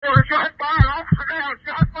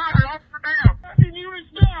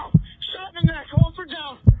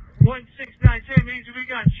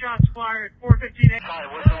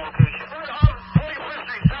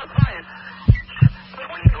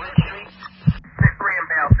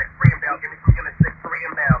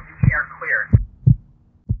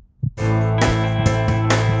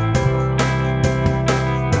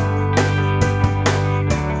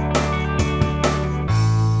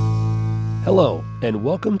and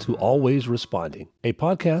welcome to Always Responding, a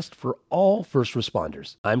podcast for all first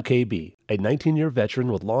responders. I'm KB, a 19-year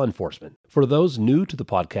veteran with law enforcement. For those new to the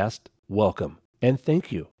podcast, welcome and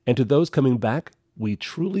thank you. And to those coming back, we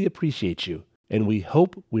truly appreciate you, and we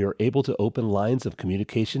hope we are able to open lines of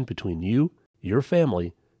communication between you, your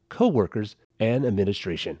family, co-workers, and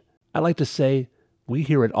administration. I like to say, we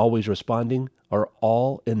here at Always Responding are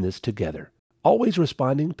all in this together. Always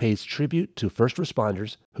Responding pays tribute to first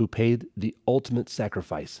responders who paid the ultimate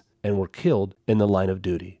sacrifice and were killed in the line of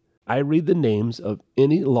duty. I read the names of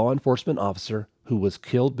any law enforcement officer who was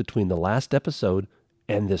killed between the last episode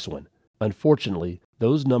and this one. Unfortunately,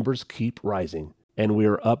 those numbers keep rising, and we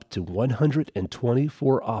are up to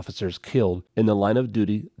 124 officers killed in the line of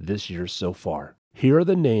duty this year so far. Here are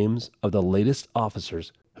the names of the latest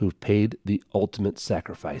officers who've paid the ultimate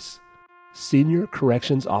sacrifice. Senior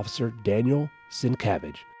Corrections Officer Daniel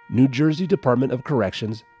Sienkiewicz, New Jersey Department of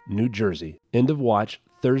Corrections, New Jersey. End of watch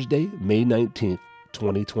Thursday, May 19th,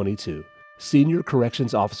 2022. Senior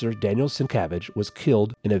Corrections Officer Daniel Sienkiewicz was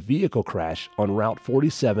killed in a vehicle crash on Route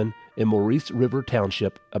 47 in Maurice River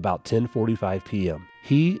Township about 10:45 p.m.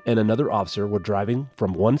 He and another officer were driving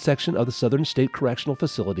from one section of the Southern State Correctional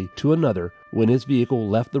Facility to another when his vehicle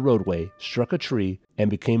left the roadway, struck a tree, and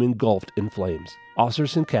became engulfed in flames. Officer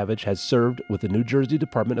Sienkiewicz has served with the New Jersey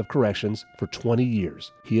Department of Corrections for 20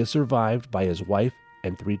 years. He is survived by his wife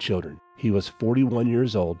and 3 children. He was 41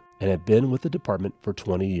 years old and had been with the department for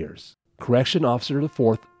 20 years. Correction Officer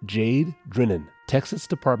 4th Jade Drennan, Texas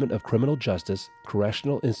Department of Criminal Justice,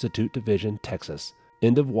 Correctional Institute Division, Texas.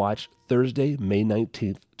 End of watch Thursday, May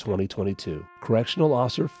 19th, 2022. Correctional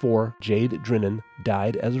Officer 4 Jade Drennan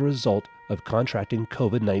died as a result of contracting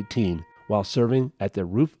COVID-19 while serving at the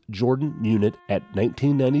Ruth Jordan Unit at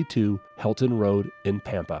 1992 Helton Road in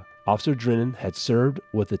Pampa. Officer Drennan had served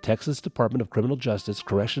with the Texas Department of Criminal Justice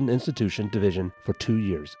Correction Institution Division for 2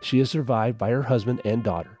 years. She is survived by her husband and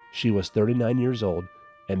daughter. She was 39 years old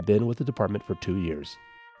and been with the department for 2 years.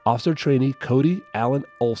 Officer Trainee Cody Allen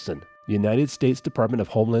Olson, United States Department of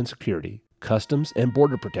Homeland Security, Customs and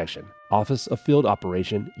Border Protection, Office of Field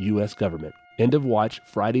Operation, U.S. Government. End of watch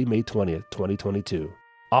Friday, May 20th, 2022.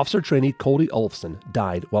 Officer Trainee Cody Olson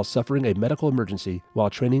died while suffering a medical emergency while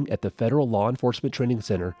training at the Federal Law Enforcement Training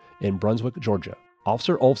Center in Brunswick, Georgia.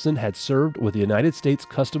 Officer Olson had served with the United States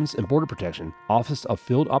Customs and Border Protection, Office of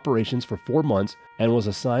Field Operations for 4 months and was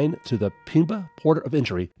assigned to the Pemba Port of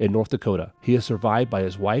Entry in North Dakota. He is survived by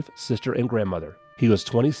his wife, sister, and grandmother. He was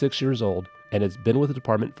 26 years old and has been with the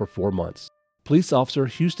department for 4 months. Police Officer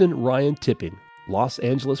Houston Ryan Tipping, Los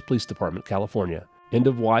Angeles Police Department, California. End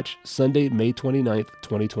of watch Sunday, May 29th,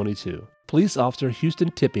 2022. Police Officer Houston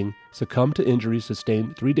Tipping succumbed to injuries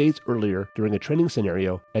sustained 3 days earlier during a training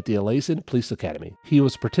scenario at the Alayson Police Academy. He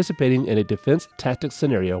was participating in a defense tactics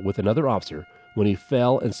scenario with another officer when he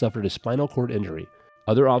fell and suffered a spinal cord injury.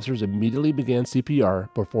 Other officers immediately began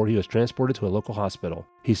CPR before he was transported to a local hospital.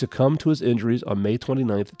 He succumbed to his injuries on May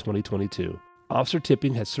 29th, 2022. Officer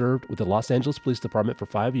Tipping has served with the Los Angeles Police Department for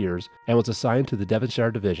 5 years and was assigned to the Devonshire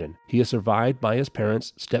Division. He is survived by his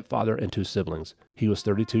parents, stepfather, and 2 siblings. He was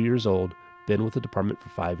 32 years old, been with the department for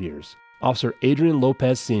 5 years. Officer Adrian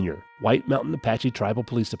Lopez Sr., White Mountain Apache Tribal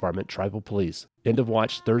Police Department, Tribal Police. End of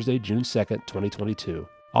watch Thursday, June 2nd, 2022.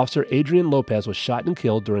 Officer Adrian Lopez was shot and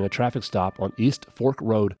killed during a traffic stop on East Fork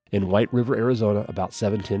Road in White River, Arizona, about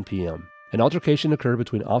 7:10 p.m. An altercation occurred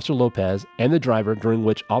between Officer Lopez and the driver, during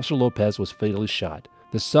which Officer Lopez was fatally shot.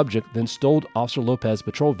 The subject then stole Officer Lopez's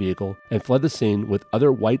patrol vehicle and fled the scene with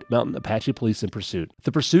other White Mountain Apache police in pursuit.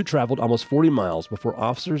 The pursuit traveled almost 40 miles before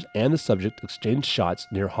officers and the subject exchanged shots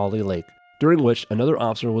near Holly Lake, during which another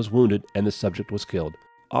officer was wounded and the subject was killed.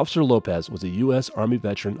 Officer Lopez was a U.S. Army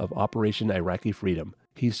veteran of Operation Iraqi Freedom.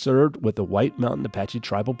 He served with the White Mountain Apache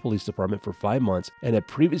Tribal Police Department for 5 months and had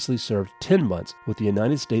previously served 10 months with the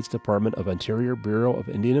United States Department of Interior Bureau of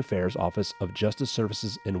Indian Affairs Office of Justice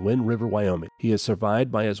Services in Wind River, Wyoming. He is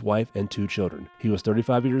survived by his wife and 2 children. He was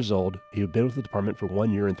 35 years old. He had been with the department for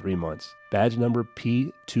 1 year and 3 months. Badge number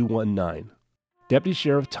P219. Deputy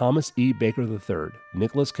Sheriff Thomas E. Baker III,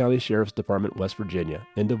 Nicholas County Sheriff's Department, West Virginia.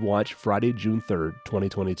 End of watch Friday, June 3rd,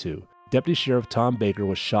 2022. Deputy Sheriff Tom Baker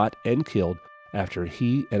was shot and killed after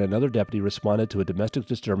he and another deputy responded to a domestic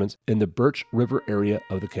disturbance in the Birch River area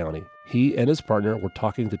of the county. He and his partner were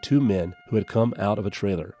talking to 2 men who had come out of a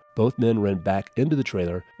trailer. Both men ran back into the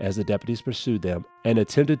trailer as the deputies pursued them and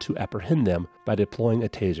attempted to apprehend them by deploying a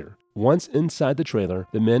taser. Once inside the trailer,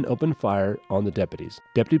 the men opened fire on the deputies.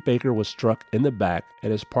 Deputy Baker was struck in the back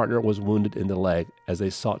and his partner was wounded in the leg as they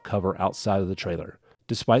sought cover outside of the trailer.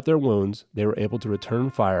 Despite their wounds, they were able to return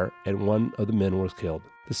fire and one of the men was killed.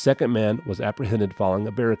 The second man was apprehended following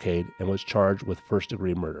a barricade and was charged with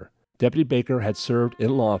first-degree murder. Deputy Baker had served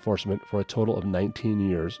in law enforcement for a total of 19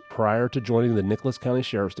 years. Prior to joining the Nicholas County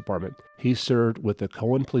Sheriff's Department, he served with the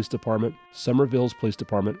Cohen Police Department, Somerville's Police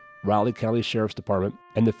Department, Raleigh County Sheriff's Department,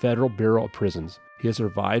 and the Federal Bureau of Prisons. He is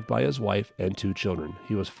survived by his wife and 2 children.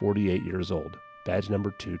 He was 48 years old. Badge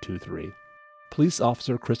number 223. Police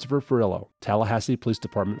Officer Christopher Furillo, Tallahassee Police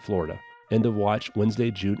Department, Florida. End of watch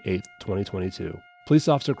Wednesday, June 8, 2022. Police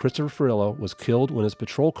Officer Christopher Furillo was killed when his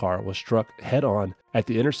patrol car was struck head-on at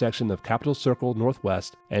the intersection of Capitol Circle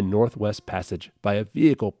Northwest and Northwest Passage by a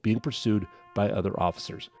vehicle being pursued by other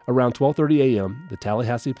officers. Around 12:30 a.m., the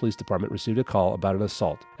Tallahassee Police Department received a call about an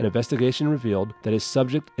assault. An investigation revealed that a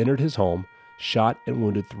subject entered his home, shot and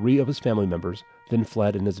wounded 3 of his family members, then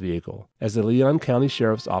fled in his vehicle. As the Leon County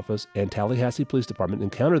Sheriff's Office and Tallahassee Police Department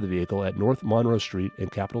encountered the vehicle at North Monroe Street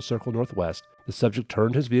and Capitol Circle Northwest, the subject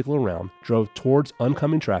turned his vehicle around, drove towards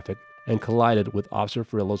oncoming traffic, and collided with Officer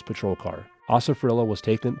Furillo's patrol car. Officer Furillo was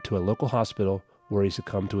taken to a local hospital where he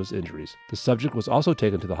succumbed to his injuries. The subject was also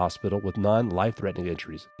taken to the hospital with non-life-threatening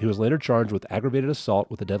injuries. He was later charged with aggravated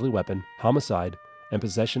assault with a deadly weapon, homicide, and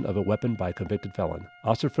possession of a weapon by a convicted felon.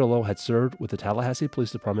 Officer Furillo had served with the Tallahassee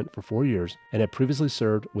Police Department for 4 years and had previously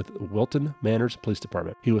served with Wilton Manors Police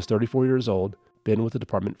Department. He was 34 years old, been with the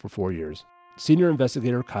department for 4 years. Senior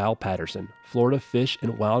Investigator Kyle Patterson, Florida Fish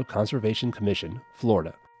and Wild Conservation Commission,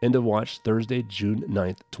 Florida. End of watch Thursday, June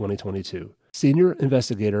 9, 2022. Senior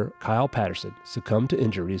Investigator Kyle Patterson succumbed to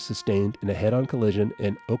injuries sustained in a head-on collision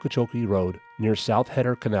in Okeechobee Road near South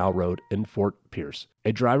Header Canal Road in Fort Pierce.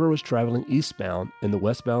 A driver was traveling eastbound in the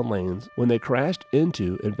westbound lanes when they crashed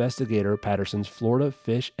into Investigator Patterson's Florida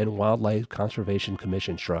Fish and Wildlife Conservation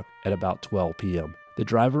Commission truck at about 12 p.m. The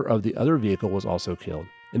driver of the other vehicle was also killed.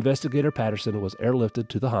 Investigator Patterson was airlifted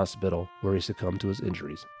to the hospital where he succumbed to his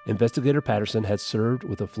injuries. Investigator Patterson had served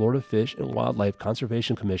with the Florida Fish and Wildlife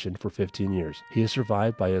Conservation Commission for 15 years. He is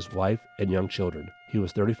survived by his wife and young children. He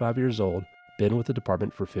was 35 years old, been with the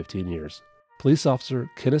department for 15 years. Police Officer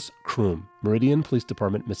Kenneth Kroom, Meridian Police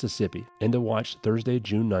Department, Mississippi. End of watch Thursday,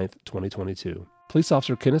 June 9, 2022. Police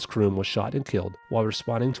Officer Kenneth Kroom was shot and killed while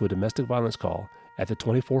responding to a domestic violence call at the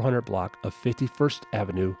 2400 block of 51st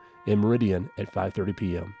Avenue in Meridian at 5:30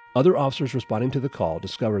 p.m. Other officers responding to the call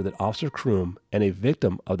discovered that Officer Kroom and a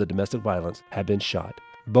victim of the domestic violence had been shot.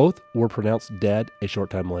 Both were pronounced dead a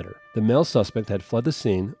short time later. The male suspect had fled the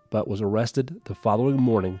scene but was arrested the following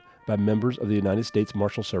morning by members of the United States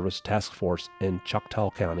Marshal Service Task Force in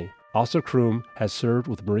Choctaw County. Officer Kroom has served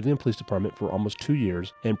with the Meridian Police Department for almost 2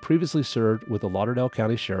 years and previously served with the Lauderdale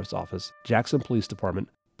County Sheriff's Office, Jackson Police Department,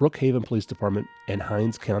 Brookhaven Police Department, and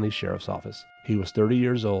Hinds County Sheriff's Office. He was 30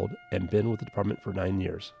 years old and been with the department for 9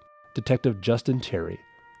 years. Detective Justin Terry,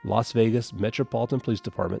 Las Vegas Metropolitan Police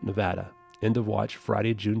Department, Nevada. End of watch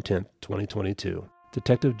Friday, June 10, 2022.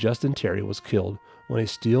 Detective Justin Terry was killed when a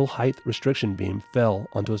steel height restriction beam fell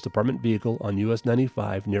onto his department vehicle on US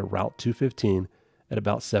 95 near Route 215 at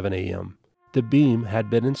about 7 a.m. The beam had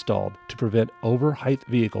been installed to prevent over-height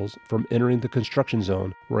vehicles from entering the construction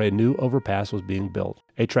zone where a new overpass was being built.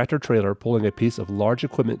 A tractor-trailer pulling a piece of large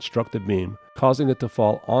equipment struck the beam, causing it to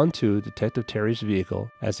fall onto Detective Terry's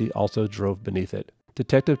vehicle as he also drove beneath it.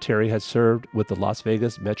 Detective Terry had served with the Las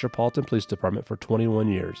Vegas Metropolitan Police Department for 21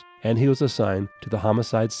 years, and he was assigned to the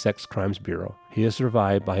Homicide Sex Crimes Bureau. He is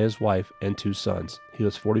survived by his wife and 2 sons. He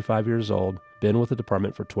was 45 years old, been with the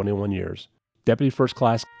department for 21 years. Deputy First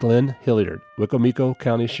Class Glenn Hilliard, Wicomico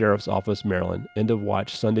County Sheriff's Office, Maryland. End of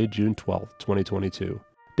watch Sunday, June 12, 2022.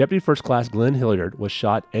 Deputy First Class Glenn Hilliard was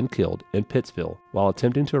shot and killed in Pittsville while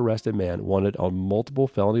attempting to arrest a man wanted on multiple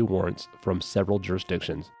felony warrants from several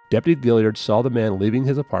jurisdictions. Deputy Hilliard saw the man leaving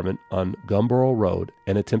his apartment on Gumboro Road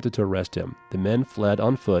and attempted to arrest him. The men fled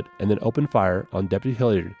on foot and then opened fire on Deputy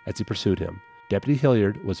Hilliard as he pursued him. Deputy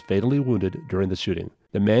Hilliard was fatally wounded during the shooting.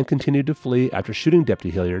 The man continued to flee after shooting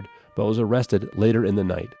Deputy Hilliard, but was arrested later in the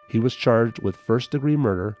night. He was charged with first-degree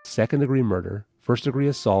murder, second-degree murder, first-degree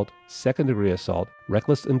assault, second-degree assault,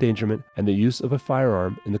 reckless endangerment, and the use of a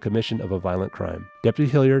firearm in the commission of a violent crime. Deputy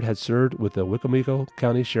Hilliard had served with the Wicomico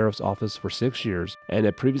County Sheriff's Office for 6 years and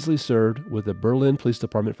had previously served with the Berlin Police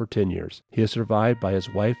Department for 10 years. He is survived by his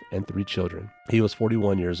wife and 3 children. He was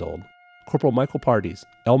 41 years old. Corporal Michael Pardes,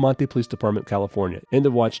 El Monte Police Department, California. End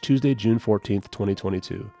of watch Tuesday, June 14,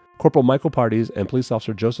 2022. Corporal Michael Pardes and Police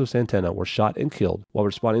Officer Joseph Santana were shot and killed while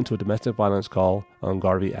responding to a domestic violence call on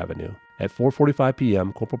Garvey Avenue. At 4:45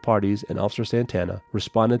 p.m., Corporal Pardes and Officer Santana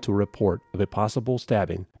responded to a report of a possible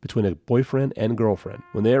stabbing between a boyfriend and girlfriend.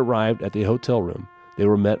 When they arrived at the hotel room, They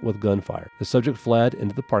were met with gunfire. The subject fled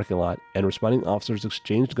into the parking lot, and responding officers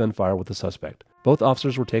exchanged gunfire with the suspect. Both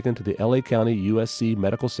officers were taken to the LA County USC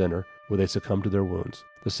Medical Center, where they succumbed to their wounds.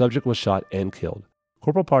 The subject was shot and killed.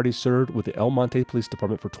 Corporal Party served with the El Monte Police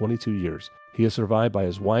Department for 22 years. He is survived by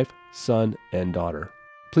his wife, son, and daughter.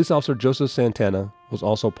 Police officer Joseph Santana was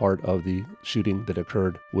also part of the shooting that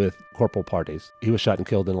occurred with Corporal Parties. He was shot and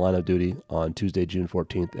killed in the line of duty on Tuesday, June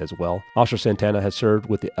 14th as well. Officer Santana has served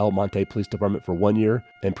with the El Monte Police Department for 1 year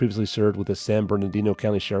and previously served with the San Bernardino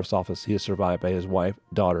County Sheriff's Office. He is survived by his wife,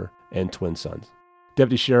 daughter, and twin sons.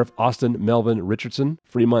 Deputy Sheriff Austin Melvin Richardson,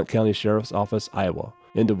 Fremont County Sheriff's Office, Iowa.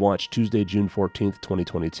 End of watch Tuesday, June 14th,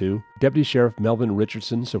 2022. Deputy Sheriff Melvin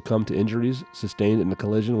Richardson succumbed to injuries sustained in a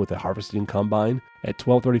collision with a harvesting combine. At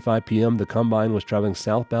 12:35 p.m., the combine was traveling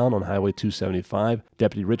southbound on Highway 275.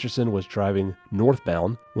 Deputy Richardson was driving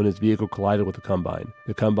northbound when his vehicle collided with the combine.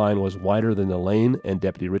 The combine was wider than the lane, and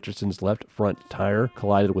Deputy Richardson's left front tire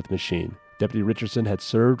collided with the machine. Deputy Richardson had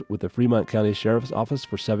served with the Fremont County Sheriff's Office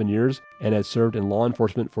for 7 years and had served in law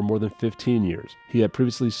enforcement for more than 15 years. He had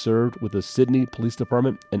previously served with the Sidney Police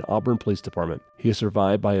Department and Auburn Police Department. He is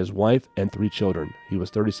survived by his wife and 3 children. He was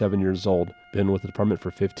 37 years old, been with the department for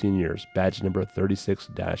 15 years, badge number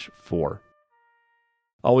 36-4.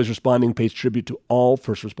 Always Responding pays tribute to all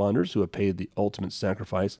first responders who have paid the ultimate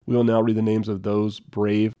sacrifice. We will now read the names of those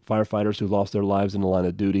brave firefighters who lost their lives in the line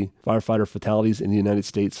of duty. Firefighter fatalities in the United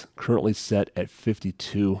States currently set at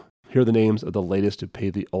 52. Here are the names of the latest who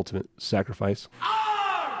paid the ultimate sacrifice.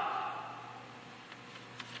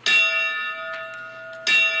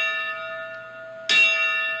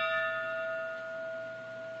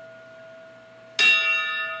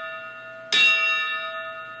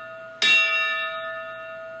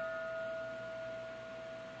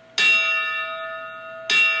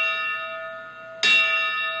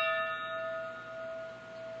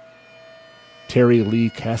 Terry Lee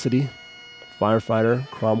Cassidy, firefighter,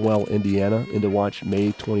 Cromwell, Indiana, into watch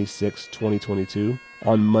May 26, 2022.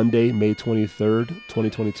 On Monday, May 23,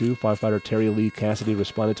 2022, firefighter Terry Lee Cassidy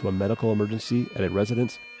responded to a medical emergency at a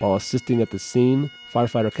residence. While assisting at the scene,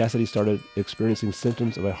 firefighter Cassidy started experiencing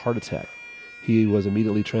symptoms of a heart attack. He was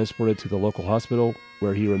immediately transported to the local hospital,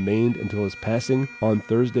 where he remained until his passing on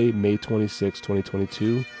Thursday, May 26,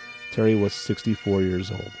 2022. Terry was 64 years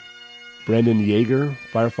old. Brandon Yeager,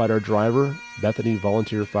 firefighter driver, Bethany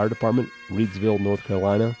Volunteer Fire Department, Reidsville, North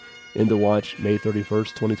Carolina, into watch May 31st,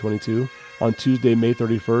 2022. On Tuesday, May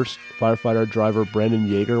 31st, firefighter driver Brandon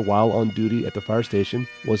Yeager, while on duty at the fire station,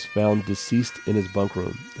 was found deceased in his bunk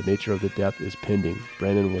room. The nature of the death is pending.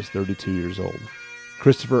 Brandon was 32 years old.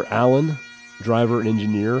 Christopher Allen, driver and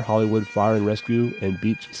engineer, Hollywood Fire and Rescue and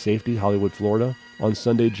Beach Safety, Hollywood, Florida. On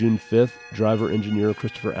Sunday, June 5th, driver-engineer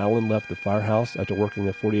Christopher Allen left the firehouse after working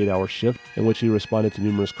a 48-hour shift in which he responded to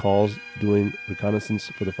numerous calls doing reconnaissance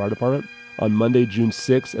for the fire department. On Monday, June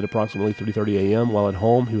 6th, at approximately 3:30 a.m., while at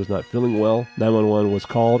home, he was not feeling well. 911 was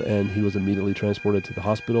called, and he was immediately transported to the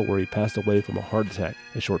hospital, where he passed away from a heart attack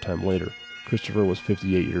a short time later. Christopher was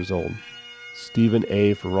 58 years old. Stephen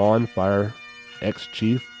A. Ferron, fire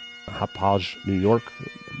ex-chief, Hauppauge, New York.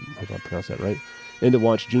 I hope I pronounced that right. End of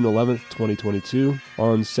watch June 11th, 2022.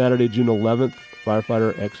 On Saturday, June 11th,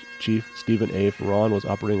 firefighter ex-chief Stephen A. Ferron was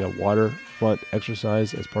operating a waterfront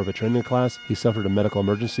exercise as part of a training class. He suffered a medical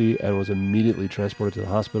emergency and was immediately transported to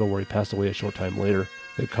the hospital, where he passed away a short time later.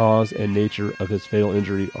 The cause and nature of his fatal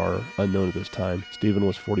injury are unknown at this time. Stephen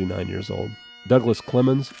was 49 years old. Douglas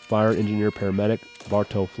Clemens, fire engineer paramedic,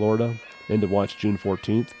 Bartow, Florida. End of watch June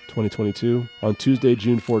 14th, 2022. On Tuesday,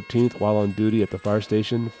 June 14th, while on duty at the fire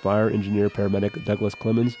station, fire engineer paramedic Douglas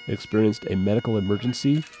Clemens experienced a medical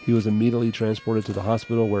emergency. He was immediately transported to the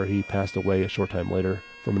hospital, where he passed away a short time later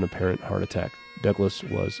from an apparent heart attack. Douglas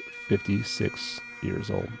was 56 years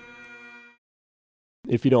old.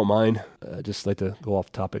 If you don't mind, I'd just like to go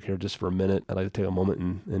off topic here just for a minute. I'd like to take a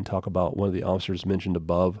moment and talk about one of the officers mentioned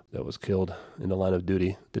above that was killed in the line of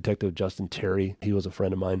duty, Detective Justin Terry. He was a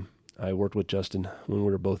friend of mine. I worked with Justin when we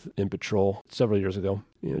were both in patrol several years ago.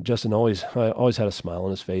 Justin always had a smile on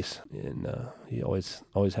his face, and he always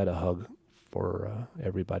had a hug for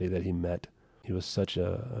everybody that he met. He was such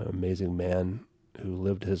an amazing man who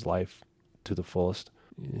lived his life to the fullest.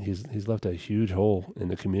 He's left a huge hole in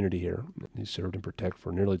the community here. He served and protected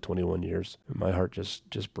for nearly 21 years. And my heart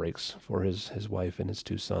just breaks for his wife and his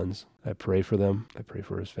 2 sons. I pray for them. I pray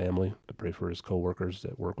for his family. I pray for his co-workers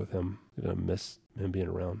that work with him. I'm going to miss him being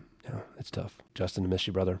around. Yeah, it's tough. Justin, I miss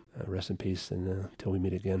you, brother. Rest in peace, and until we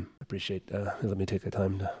meet again. I appreciate let me take the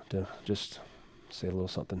time to just say a little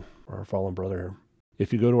something for our fallen brother here.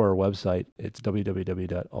 If you go to our website, it's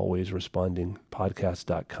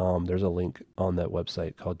www.alwaysrespondingpodcast.com. There's a link on that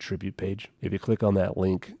website called Tribute Page. If you click on that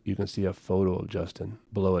link, you can see a photo of Justin.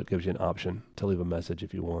 Below it gives you an option to leave a message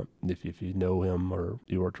if you want. If you know him or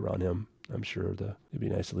you worked around him, I'm sure it'd be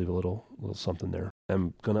nice to leave a little something there.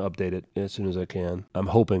 I'm going to update it as soon as I can. I'm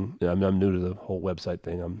hoping, I'm new to the whole website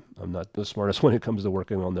thing. I'm not the smartest when it comes to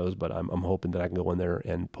working on those, but I'm hoping that I can go in there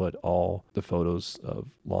and put all the photos of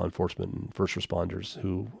law enforcement and first responders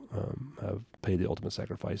who have paid the ultimate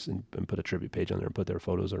sacrifice and put a tribute page on there and put their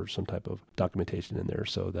photos or some type of documentation in there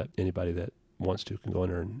so that anybody that wants to can go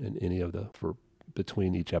in there and any of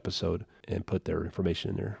between each episode and put their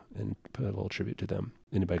information in there and put a little tribute to them.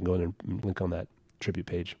 Anybody can go in there and link on that tribute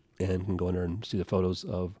page and can go in there and see the photos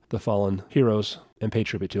of the fallen heroes and pay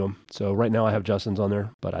tribute to them. So right now I have Justin's on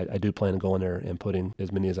there, but I do plan on going there and putting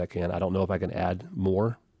as many as I can. I don't know if I can add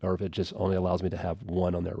more or if it just only allows me to have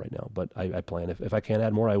one on there right now. But I plan, if I can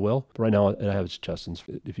add more, I will. But right now, I have Justin's.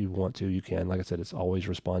 If you want to, you can. Like I said, it's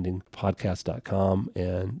alwaysrespondingpodcast.com,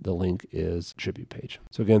 and the link is Tribute Page.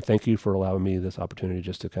 So again, thank you for allowing me this opportunity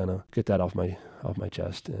just to kind of get that off my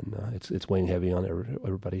chest. And it's weighing heavy on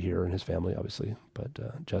everybody here and his family, obviously.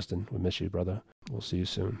 But Justin, we miss you, brother. We'll see you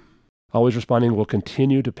soon. Always Responding will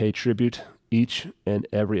continue to pay tribute each and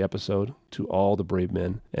every episode to all the brave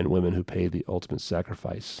men and women who paid the ultimate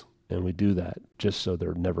sacrifice. And we do that just so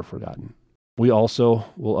they're never forgotten. We also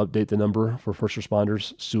will update the number for first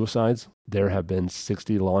responders' suicides. There have been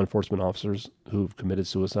 60 law enforcement officers who've committed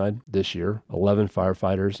suicide this year, 11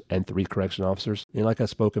 firefighters, and 3 correction officers. And like I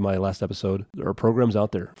spoke in my last episode, there are programs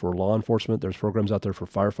out there for law enforcement. There's programs out there for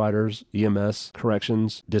firefighters, EMS,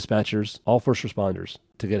 corrections, dispatchers, all first responders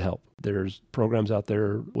to get help. There's programs out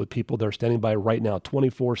there with people that are standing by right now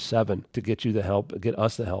 24/7 to get you the help, get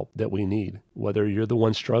us the help that we need. Whether you're the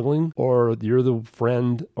one struggling or you're the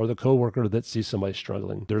friend or the coworker that sees somebody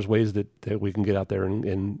struggling, there's ways that we can get out there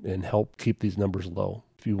and help keep these numbers low.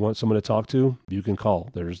 If you want someone to talk to, you can call.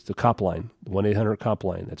 There's the COP line, 1-800-COP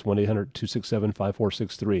line. That's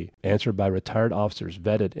 1-800-267-5463. Answered by retired officers,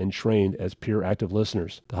 vetted and trained as peer active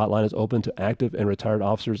listeners. The hotline is open to active and retired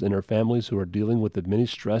officers and their families who are dealing with the many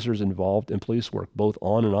stressors involved in police work, both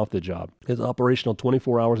on and off the job. It's operational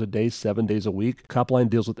 24 hours a day, 7 days a week. COP line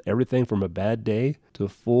deals with everything from a bad day to a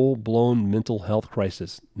full-blown mental health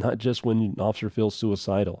crisis, not just when an officer feels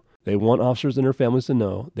suicidal. They want officers and their families to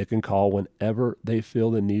know they can call whenever they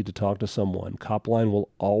feel the need to talk to someone. COPLINE will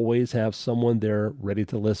always have someone there ready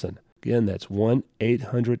to listen. Again, that's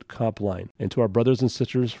 1-800-COP-LINE. And to our brothers and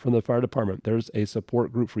sisters from the fire department, there's a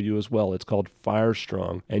support group for you as well. It's called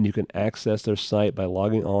FireStrong, and you can access their site by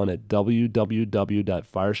logging on at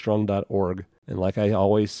www.firestrong.org. And like I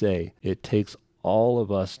always say, it takes all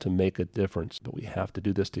of us to make a difference, but we have to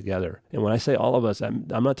do this together. And when I say all of us, I'm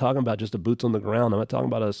not talking about just the boots on the ground. I'm not talking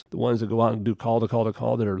about us, the ones that go out and do call to call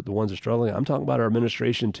that are the ones that are struggling. I'm talking about our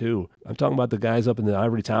administration too. I'm talking about the guys up in the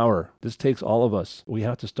ivory tower. This takes all of us. We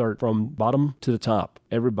have to start from bottom to the top,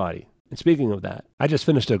 everybody. And speaking of that, I just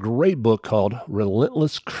finished a great book called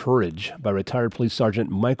Relentless Courage by retired police sergeant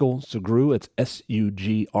Michael Sugrue. It's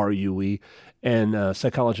Sugrue, and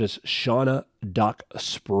psychologist Shauna Doc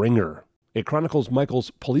Springer. It chronicles Michael's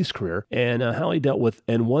police career and how he dealt with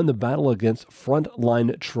and won the battle against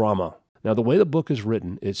frontline trauma. Now, the way the book is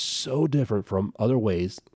written is so different from other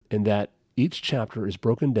ways in that each chapter is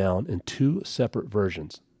broken down in 2 separate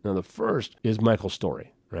versions. Now, the first is Michael's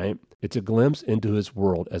story, right? It's a glimpse into his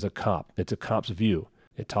world as a cop. It's a cop's view.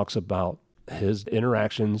 It talks about his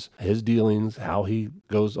interactions, his dealings, how he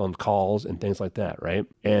goes on calls and things like that, right?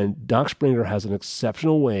 And Doc Springer has an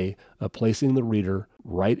exceptional way of placing the reader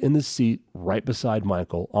right in the seat, right beside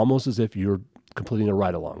Michael, almost as if you're completing a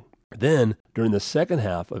ride-along. Then, during the second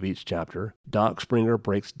half of each chapter, Doc Springer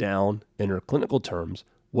breaks down in her clinical terms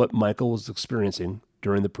what Michael was experiencing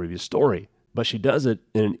during the previous story. But she does it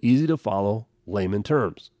in an easy-to-follow layman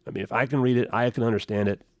terms. I mean, if I can read it, I can understand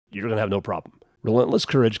it, you're going to have no problem. Relentless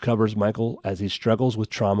Courage covers Michael as he struggles with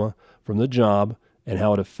trauma from the job and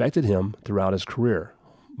how it affected him throughout his career.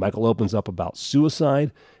 Michael opens up about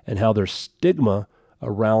suicide and how there's stigma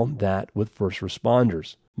around that with first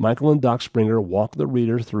responders. Michael and Doc Springer walk the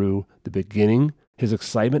reader through the beginning, his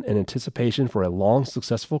excitement and anticipation for a long,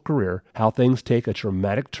 successful career, how things take a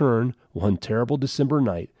dramatic turn one terrible December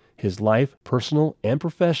night. His life, personal and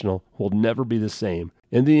professional, will never be the same.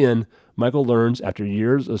 In the end, Michael learns after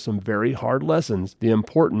years of some very hard lessons the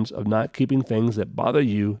importance of not keeping things that bother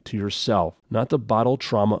you to yourself, not to bottle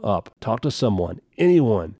trauma up. Talk to someone,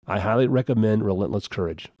 anyone. I highly recommend Relentless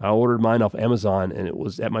Courage. I ordered mine off Amazon and it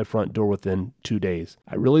was at my front door within 2 days.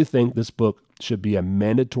 I really think this book should be a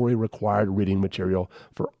mandatory required reading material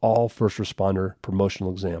for all first responder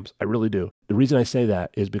promotional exams. I really do. The reason I say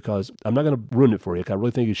that is because I'm not going to ruin it for you, because I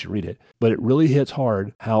really think you should read it, but it really hits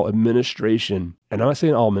hard how administration, and I'm not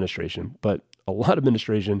saying all administration, but a lot of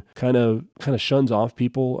administration kind of shuns off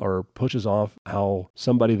people or pushes off how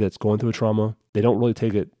somebody that's going through a trauma, they don't really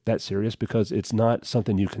take it that serious because it's not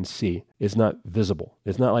something you can see. It's not visible.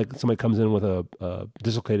 It's not like somebody comes in with a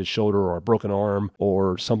dislocated shoulder or a broken arm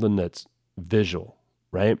or something that's visual,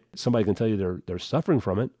 right? Somebody can tell you they're suffering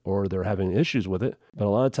from it or they're having issues with it, but a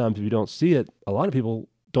lot of times if you don't see it, a lot of people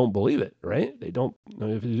don't believe it, right? They don't,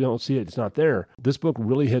 if you don't see it, it's not there. This book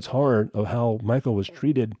really hits hard of how Michael was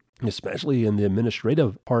treated, especially in the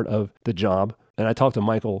administrative part of the job. And I talked to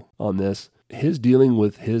Michael on this, his dealing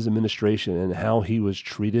with his administration and how he was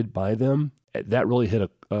treated by them. That really hit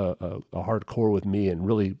a hard core with me and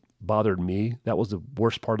really bothered me. That was the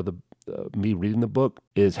worst part of me reading the book,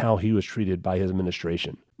 is how he was treated by his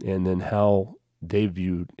administration, and then how they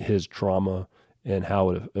viewed his trauma and how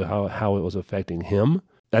it was affecting him.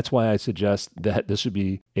 That's why I suggest that this should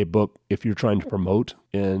be a book, if you're trying to promote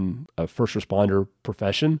in a first responder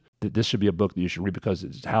profession, that this should be a book that you should read, because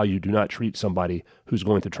it's how you do not treat somebody who's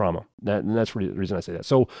going through trauma. And that's the reason I say that.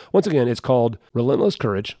 So once again, it's called Relentless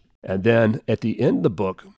Courage. And then at the end of the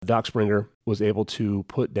book, Doc Springer was able to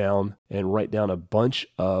put down and write down a bunch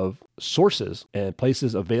of sources and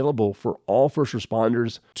places available for all first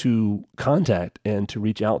responders to contact and to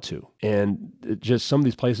reach out to. And just some of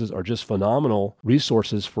these places are just phenomenal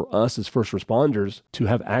resources for us as first responders to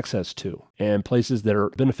have access to, and places that are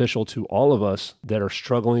beneficial to all of us that are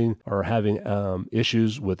struggling or having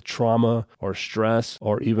issues with trauma or stress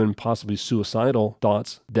or even possibly suicidal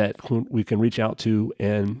thoughts that we can reach out to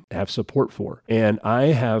and have support for. And I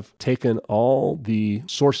have taken all the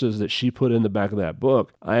sources that she put in the back of that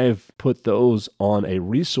book, I've put those on a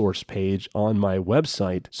resource page on my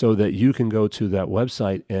website so that you can go to that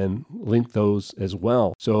website and link those as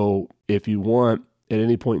well. So if you want, at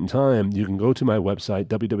any point in time, you can go to my website,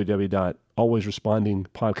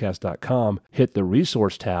 www.alwaysrespondingpodcast.com, hit the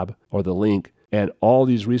resource tab or the link, and all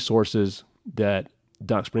these resources that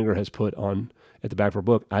Doc Springer has put on at the back of her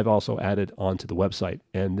book, I've also added onto the website.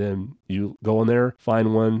 And then you go in there,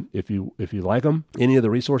 find one if you like them. Any of the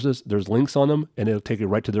resources, there's links on them, and it'll take you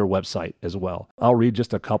right to their website as well. I'll read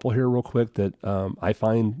just a couple here real quick that I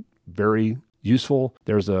find very useful.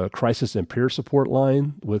 There's a crisis and peer support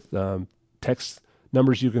line with text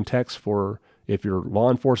numbers you can text for if you're law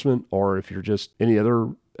enforcement or if you're just any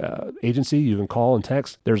other agency, you can call and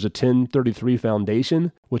text. There's a 1033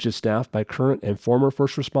 Foundation, which is staffed by current and former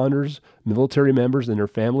first responders, military members, and their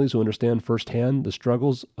families who understand firsthand the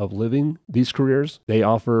struggles of living these careers. They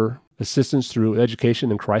offer assistance through education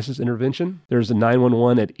and crisis intervention. There's a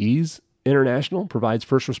 911 at Ease International, provides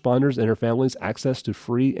first responders and their families access to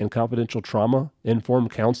free and confidential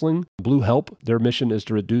trauma-informed counseling. Blue Help, their mission is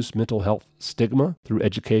to reduce mental health stigma through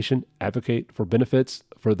education, advocate for benefits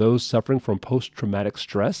for those suffering from post-traumatic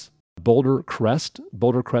stress. Boulder Crest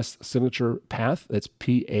Signature Path, that's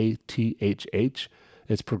PATHH.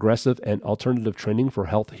 It's progressive and alternative training for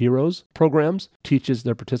health heroes programs, teaches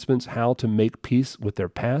their participants how to make peace with their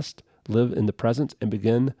past, live in the present, and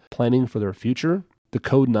begin planning for their future. The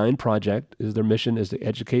Code 9 Project, their mission is to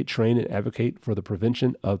educate, train, and advocate for the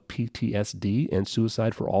prevention of PTSD and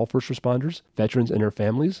suicide for all first responders, veterans, and their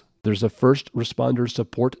families. There's a First Responder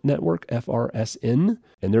Support Network, FRSN,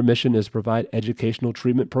 and their mission is to provide educational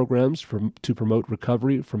treatment programs to promote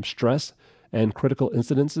recovery from stress and critical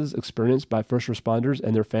incidences experienced by first responders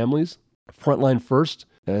and their families. Frontline First,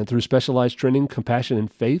 and through specialized training, compassion, and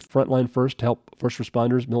faith, Frontline First to help first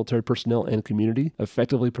responders, military personnel, and community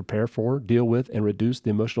effectively prepare for, deal with, and reduce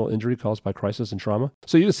the emotional injury caused by crisis and trauma.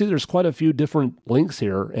 So you can see there's quite a few different links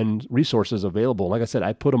here and resources available. Like I said,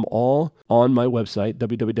 I put them all on my website,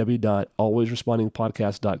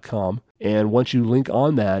 www.alwaysrespondingpodcast.com. And once you link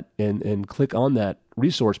on that and click on that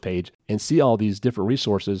resource page and see all these different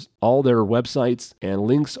resources, all their websites and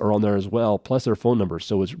links are on there as well, plus their phone numbers.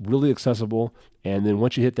 So it's really accessible. And then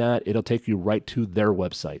once you hit that, it'll take you right to their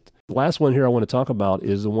website. The last one here I want to talk about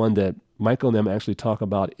is the one that Michael and them actually talk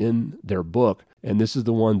about in their book. And this is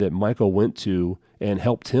the one that Michael went to and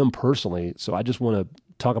helped him personally. So I just want to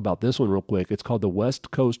talk about this one real quick. It's called the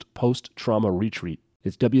West Coast Post-Trauma Retreat.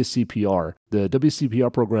 It's WCPR. The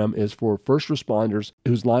WCPR program is for first responders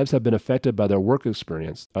whose lives have been affected by their work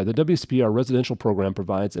experience. The WCPR residential program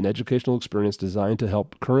provides an educational experience designed to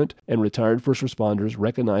help current and retired first responders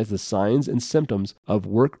recognize the signs and symptoms of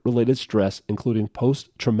work-related stress, including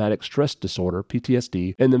post-traumatic stress disorder,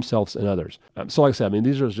 PTSD, in themselves and others. So like I said, I mean,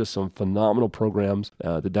 these are just some phenomenal programs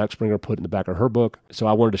that Doc Springer put in the back of her book. So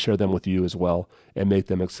I wanted to share them with you as well and make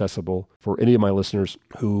them accessible for any of my listeners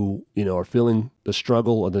who, are feeling the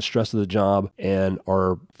struggle and the stress of the job and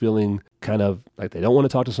are feeling kind of like they don't want to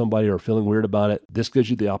talk to somebody or feeling weird about it. This gives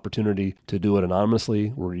you the opportunity to do it anonymously,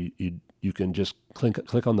 where you can just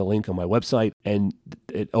click on the link on my website, and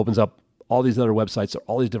it opens up all these other websites,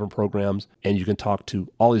 all these different programs, and you can talk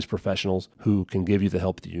to all these professionals who can give you the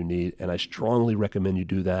help that you need. And I strongly recommend you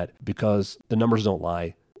do that because the numbers don't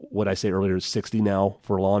lie. What I say earlier is 60 now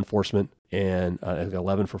for law enforcement and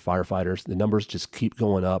 11 for firefighters. The numbers just keep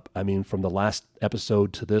going up. I mean, from the last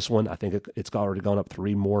episode to this one, I think it's already gone up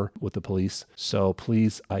 3 more with the police. So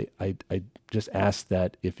please, I just ask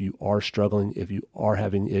that if you are struggling, if you are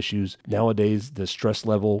having issues, nowadays the stress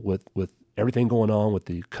level with everything going on with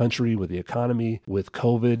the country, with the economy, with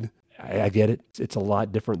COVID, I get it. It's a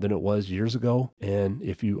lot different than it was years ago. And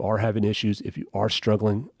if you are having issues, if you are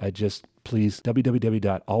struggling, please,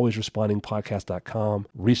 www.alwaysrespondingpodcast.com,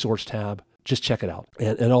 resource tab, just check it out.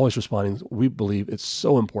 And Always Responding, we believe it's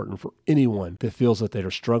so important for anyone that feels that they are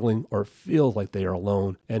struggling or feels like they are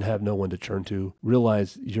alone and have no one to turn to.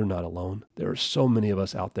 Realize you're not alone. There are so many of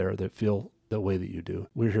us out there that feel the way that you do.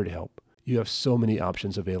 We're here to help. You have so many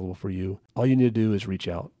options available for you. All you need to do is reach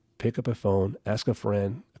out. Pick up a phone, ask a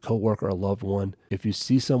friend, a coworker, a loved one. If you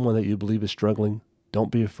see someone that you believe is struggling,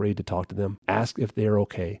 don't be afraid to talk to them. Ask if they're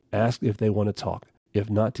okay. Ask if they want to talk.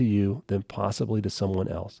 If not to you, then possibly to someone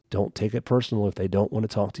else. Don't take it personal if they don't want to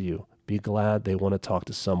talk to you. Be glad they want to talk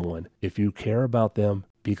to someone. If you care about them,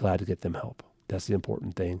 be glad to get them help. That's the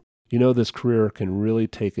important thing. This career can really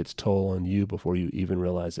take its toll on you before you even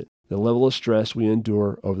realize it. The level of stress we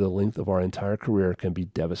endure over the length of our entire career can be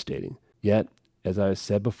devastating. Yet, as I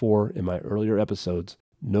said before in my earlier episodes,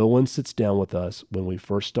 no one sits down with us when we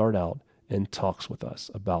first start out and talks with us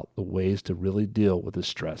about the ways to really deal with the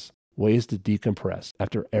stress, ways to decompress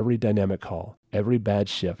after every dynamic call, every bad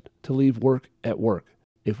shift, to leave work at work.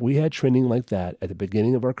 If we had training like that at the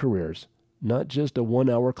beginning of our careers, not just a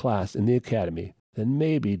 1-hour class in the academy, then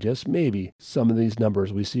maybe, just maybe, some of these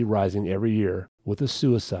numbers we see rising every year with the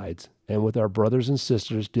suicides and with our brothers and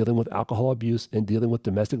sisters dealing with alcohol abuse and dealing with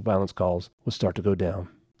domestic violence calls will start to go down.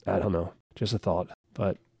 I don't know, just a thought,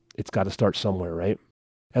 but it's got to start somewhere, right?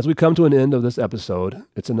 As we come to an end of this episode,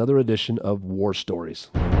 it's another edition of War Stories.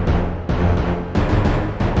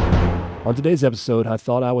 On today's episode, I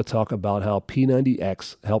thought I would talk about how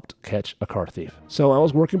P90X helped catch a car thief. So I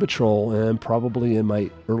was working patrol and probably in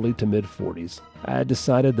my early to mid 40s. I had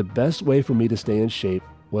decided the best way for me to stay in shape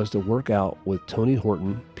was to work out with Tony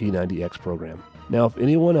Horton P90X program. Now, if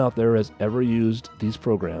anyone out there has ever used these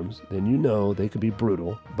programs, then you know they can be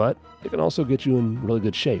brutal, but they can also get you in really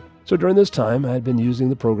good shape. So during this time, I had been using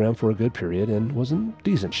the program for a good period and was in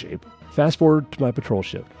decent shape. Fast forward to my patrol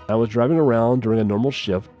shift. I was driving around during a normal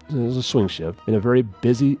shift, it was a swing shift, in a very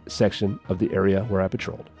busy section of the area where I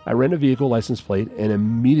patrolled. I ran a vehicle license plate and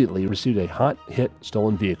immediately received a hot hit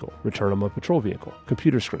stolen vehicle, return on my patrol vehicle,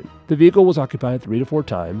 computer screen. The vehicle was occupied 3 to 4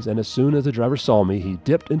 times, and as soon as the driver saw me, he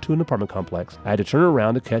dipped into an apartment complex. I had to turn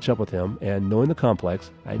around to catch up with him, and knowing the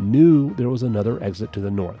complex, I knew there was another exit to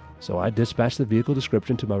the north. So I dispatched the vehicle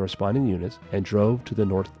description to my responding units and drove to the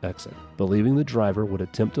north exit, believing the driver would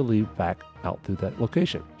attempt to leave back out through that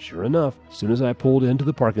location. Sure enough, as soon as I pulled into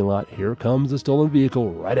the parking lot, here comes the stolen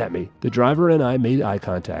vehicle right at me. The driver and I made eye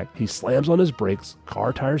contact. He slams on his brakes,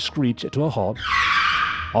 car tires screech to a halt.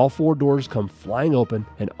 All 4 doors come flying open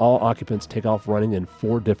and all occupants take off running in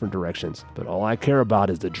 4 different directions. But all I care about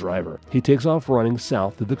is the driver. He takes off running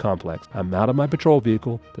south through the complex. I'm out of my patrol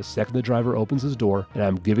vehicle the second the driver opens his door, and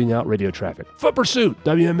I'm giving out radio traffic. Foot pursuit,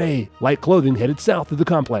 WMA, light clothing headed south through the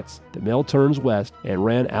complex. The male turns west and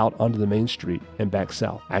ran out onto the main street and back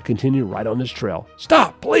south. I continue right on his trail.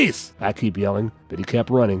 Stop, police! I keep yelling, but he kept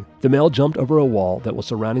running. The male jumped over a wall that was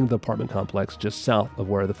surrounding the apartment complex just south of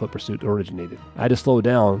where the foot pursuit originated. I had to slow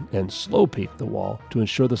down and slow peek the wall to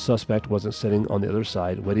ensure the suspect wasn't sitting on the other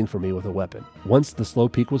side waiting for me with a weapon. Once the slow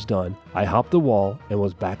peek was done, I hopped the wall and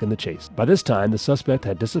was back in the chase. By this time, the suspect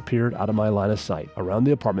had disappeared out of my line of sight around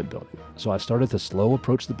the apartment building. So I started to slow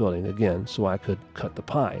approach the building again so I could cut the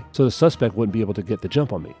pie, so the suspect wouldn't be able to get the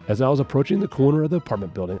jump on me. As I was approaching the corner of the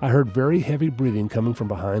apartment building, I heard very heavy breathing coming from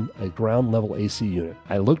behind a ground level AC unit.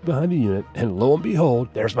 I looked behind the unit, and lo and behold,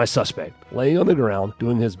 there's my suspect, laying on the ground,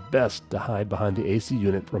 doing his best to hide behind the AC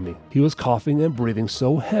unit from me. He was coughing and breathing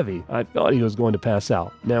so heavy, I thought he was going to pass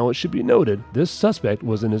out. Now, it should be noted, this suspect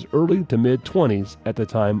was in his early to mid-20s at the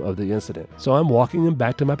time of the incident. So I'm walking him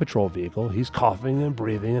back to my patrol vehicle. He's coughing and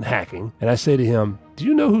breathing and hacking, and I say to him, "Do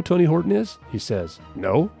you know who Tony Horton is?" He says,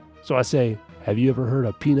 "No." So I say, "Have you ever heard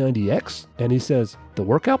of P90X?" And he says, "The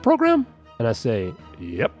workout program?" And I say,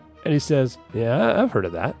 "Yep." And he says, "Yeah, I've heard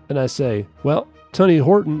of that." And I say, "Well, Tony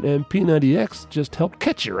Horton and P90X just helped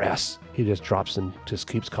catch your ass." He just drops and just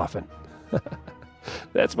keeps coughing.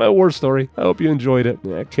 That's my war story. I hope you enjoyed it.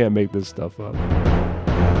 I can't make this stuff up.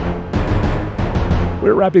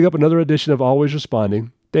 We're wrapping up another edition of Always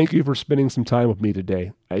Responding. Thank you for spending some time with me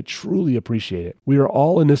today. I truly appreciate it. We are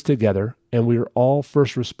all in this together, and we are all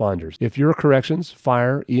first responders. If you're a corrections,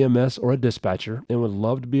 fire, EMS, or a dispatcher and would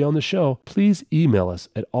love to be on the show, please email us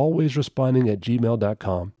at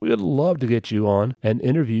alwaysresponding@gmail.com. We would love to get you on and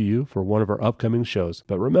interview you for one of our upcoming shows.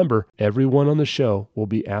 But remember, everyone on the show will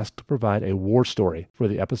be asked to provide a war story for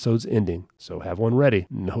the episode's ending, so have one ready,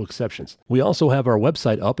 no exceptions. We also have our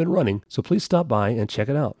website up and running, so please stop by and check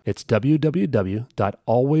it out. It's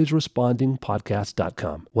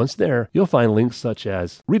www.alwaysrespondingpodcast.com. Once there, you'll find links such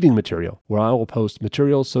as reading material, where I will post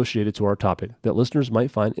material associated to our topic that listeners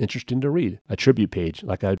might find interesting to read. A tribute page,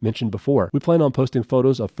 like I mentioned before. We plan on posting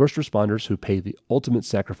photos of first responders who pay the ultimate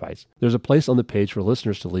sacrifice. There's a place on the page for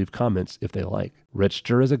listeners to leave comments if they like.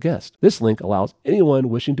 Register as a guest. This link allows anyone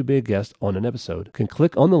wishing to be a guest on an episode can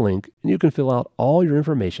click on the link and you can fill out all your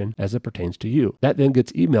information as it pertains to you. That then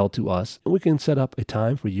gets emailed to us and we can set up a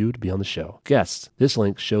time for you to be on the show. Guests. This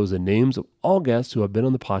link shows the names of all guests who have been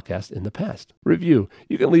on the podcast in the past. Review.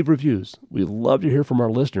 You can leave reviews. We love to hear from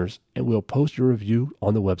our listeners and we'll post your review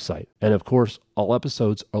on the website. And of course, all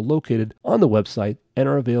episodes are located on the website and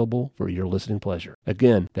are available for your listening pleasure.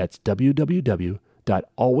 Again, that's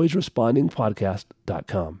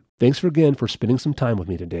www.alwaysrespondingpodcast.com. Thanks again for spending some time with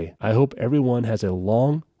me today. I hope everyone has a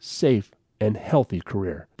long, safe, and healthy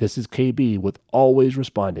career. This is KB with Always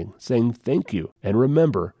Responding, saying thank you. And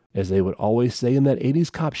remember, as they would always say in that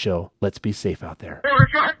 80s cop show, let's be safe out there.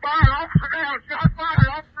 Shot fire, officer down, shot fire,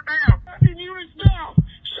 officer down. 10 units down,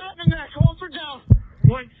 shot in the neck, officer down.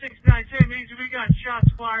 1692 means we got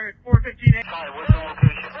shots fired, 415. Hi, what's the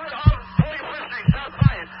location?